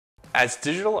As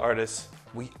digital artists,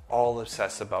 we all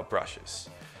obsess about brushes.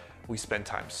 We spend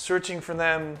time searching for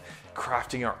them,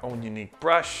 crafting our own unique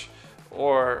brush,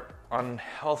 or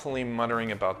unhealthily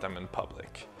muttering about them in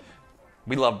public.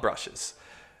 We love brushes.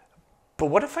 But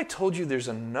what if I told you there's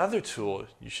another tool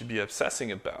you should be obsessing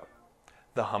about?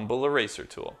 The humble eraser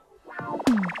tool.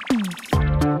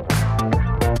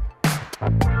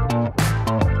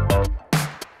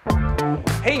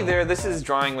 Hey there, this is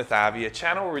Drawing with Avi, a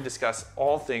channel where we discuss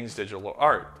all things digital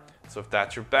art. So if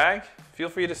that's your bag, feel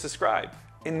free to subscribe.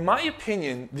 In my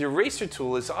opinion, the eraser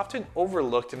tool is often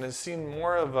overlooked and is seen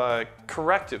more of a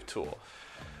corrective tool.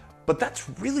 But that's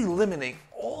really limiting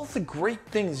all the great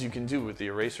things you can do with the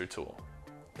eraser tool.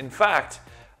 In fact,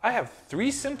 I have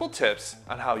 3 simple tips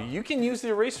on how you can use the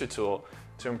eraser tool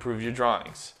to improve your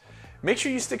drawings. Make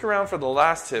sure you stick around for the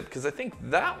last tip because I think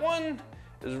that one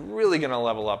is really going to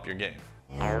level up your game.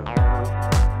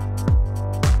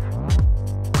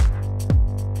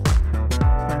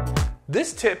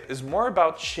 This tip is more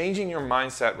about changing your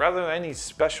mindset rather than any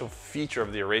special feature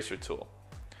of the eraser tool.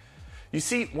 You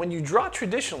see, when you draw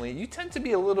traditionally, you tend to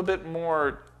be a little bit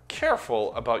more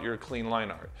careful about your clean line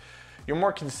art. You're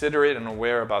more considerate and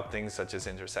aware about things such as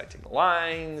intersecting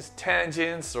lines,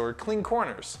 tangents, or clean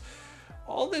corners.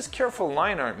 All this careful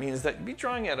line art means that you'll be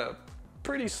drawing at a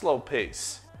pretty slow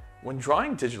pace. When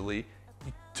drawing digitally,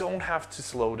 you don't have to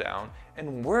slow down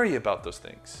and worry about those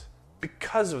things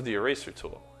because of the eraser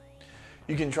tool.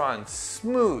 You can draw in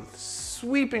smooth,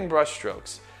 sweeping brush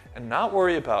strokes and not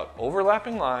worry about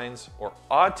overlapping lines or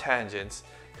odd tangents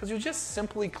because you just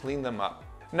simply clean them up.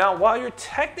 Now, while you're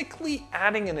technically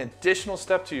adding an additional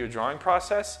step to your drawing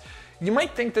process, you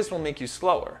might think this will make you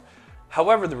slower.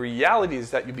 However, the reality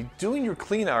is that you'll be doing your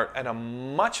clean art at a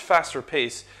much faster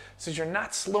pace since you're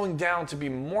not slowing down to be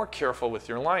more careful with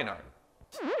your line art.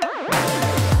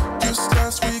 Just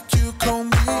last week you called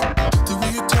me, the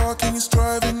way you're talking is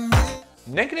driving me.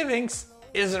 Negative inks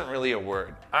isn't really a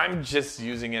word. I'm just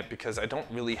using it because I don't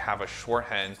really have a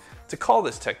shorthand to call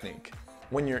this technique.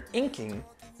 When you're inking,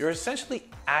 you're essentially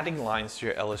adding lines to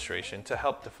your illustration to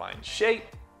help define shape,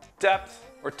 depth,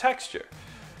 or texture.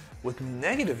 With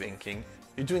negative inking,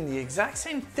 you're doing the exact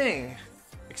same thing,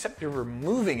 except you're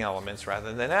removing elements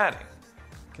rather than adding.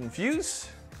 Confused?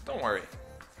 Don't worry,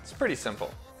 it's pretty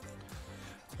simple.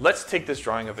 Let's take this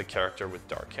drawing of a character with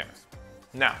dark hair.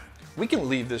 Now, we can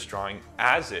leave this drawing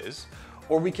as is,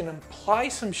 or we can apply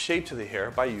some shape to the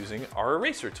hair by using our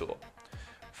eraser tool.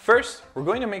 First, we're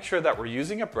going to make sure that we're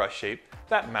using a brush shape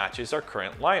that matches our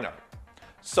current line art.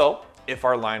 So, if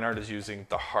our line art is using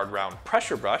the hard round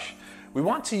pressure brush, we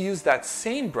want to use that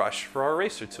same brush for our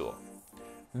eraser tool.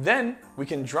 Then, we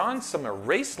can draw in some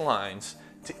erased lines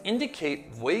to indicate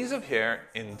waves of hair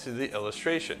into the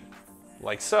illustration,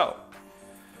 like so.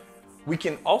 We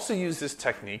can also use this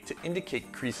technique to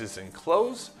indicate creases in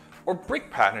clothes or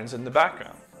brick patterns in the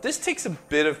background. This takes a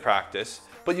bit of practice,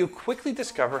 but you'll quickly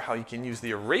discover how you can use the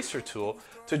eraser tool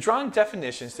to draw in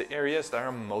definitions to areas that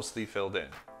are mostly filled in.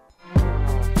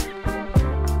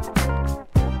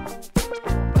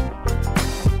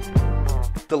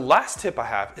 The last tip I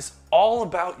have is all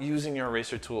about using your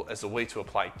eraser tool as a way to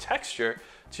apply texture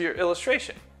to your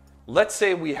illustration. Let's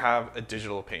say we have a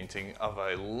digital painting of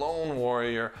a lone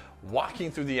warrior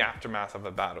walking through the aftermath of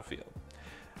a battlefield.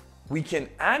 We can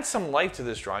add some life to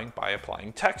this drawing by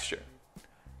applying texture.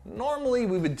 Normally,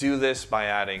 we would do this by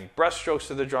adding brush strokes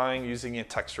to the drawing using a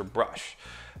texture brush.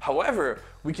 However,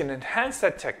 we can enhance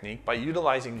that technique by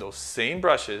utilizing those same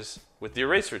brushes with the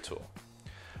eraser tool.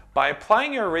 By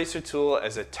applying your eraser tool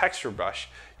as a texture brush,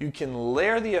 you can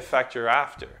layer the effect you're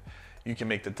after. You can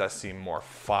make the dust seem more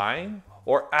fine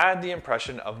or add the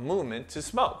impression of movement to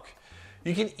smoke.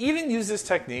 You can even use this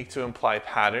technique to imply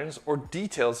patterns or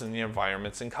details in the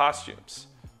environments and costumes.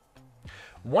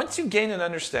 Once you gain an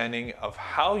understanding of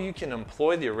how you can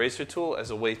employ the eraser tool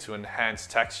as a way to enhance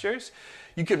textures,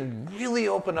 you can really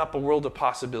open up a world of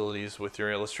possibilities with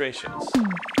your illustrations.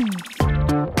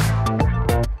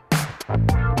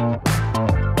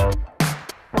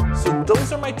 So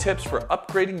those are my tips for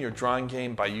upgrading your drawing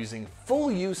game by using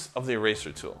full use of the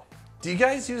eraser tool. Do you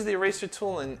guys use the eraser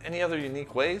tool in any other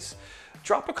unique ways?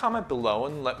 Drop a comment below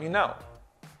and let me know.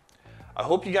 I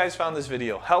hope you guys found this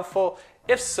video helpful.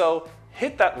 If so,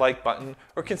 hit that like button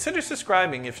or consider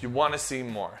subscribing if you want to see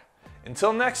more.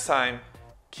 Until next time,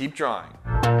 keep drawing.